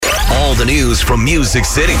All the news from Music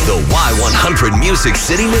City. The Y100 Music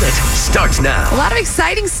City Minute starts now. A lot of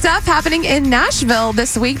exciting stuff happening in Nashville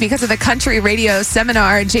this week because of the country radio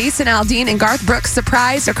seminar. Jason Aldean and Garth Brooks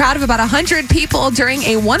surprised a crowd of about 100 people during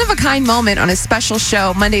a one-of-a-kind moment on a special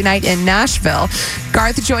show Monday night in Nashville.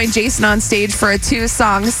 Garth joined Jason on stage for a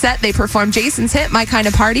 2-song set. They performed Jason's hit, My Kind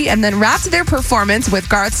of Party, and then wrapped their performance with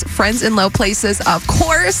Garth's Friends in Low Places, of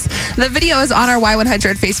course. The video is on our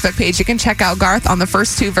Y100 Facebook page. You can check out Garth on the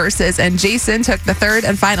first 2 verses, and Jason took the third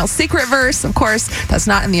and final secret verse. Of course, that's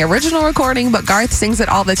not in the original recording, but Garth sings it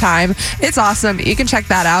all the time. It's awesome. You can check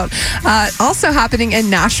that out. Also happening in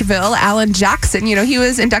Nashville, Alan Jackson, he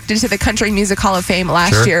was inducted to the Country Music Hall of Fame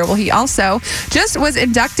last year. Well, he also just was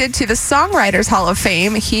inducted to the Songwriters Hall of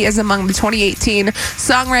Fame. He is among the 2018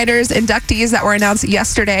 Songwriters inductees that were announced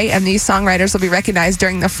yesterday, and these songwriters will be recognized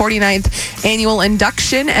during the 49th annual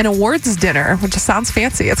induction and awards dinner, which sounds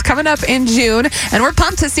fancy. It's coming up in June, and we're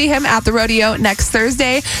pumped to see him at the rodeo next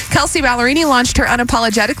Thursday. Kelsey Ballerini launched her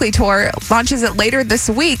Unapologetically tour, launches it later this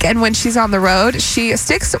week, and when she's on the road, she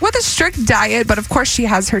sticks with a strict diet, but of course she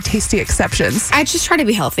has her tasty exceptions. I just try to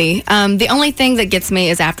be healthy. The only thing that gets me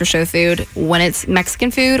is after show food when it's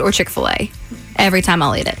Mexican food or Chick-fil-A. Every time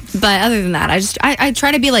I'll eat it. But other than that, I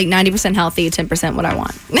try to be like 90% healthy, 10% what I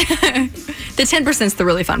want. The 10% is the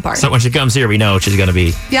really fun part. So when she comes here, we know she's going to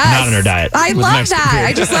be not on her diet. I love that.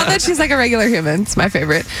 I just love that she's like a regular human. It's my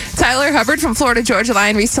favorite. Tyler Hubbard from Florida Georgia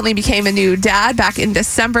Line recently became a new dad back in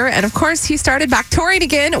December. And of course, he started back touring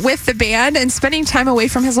again with the band, and spending time away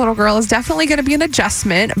from his little girl is definitely going to be an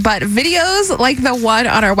adjustment. But videos like the one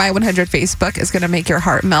on our Y100 Facebook is going to make your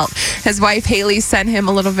heart melt. His wife, Haley, sent him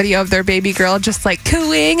a little video of their baby girl just like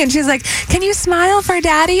cooing, and she's like, "Can you smile for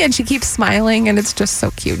daddy?" And she keeps smiling, and it's just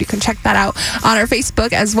so cute. You can check that out on our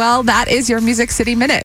Facebook as well. That is your Music City Minute.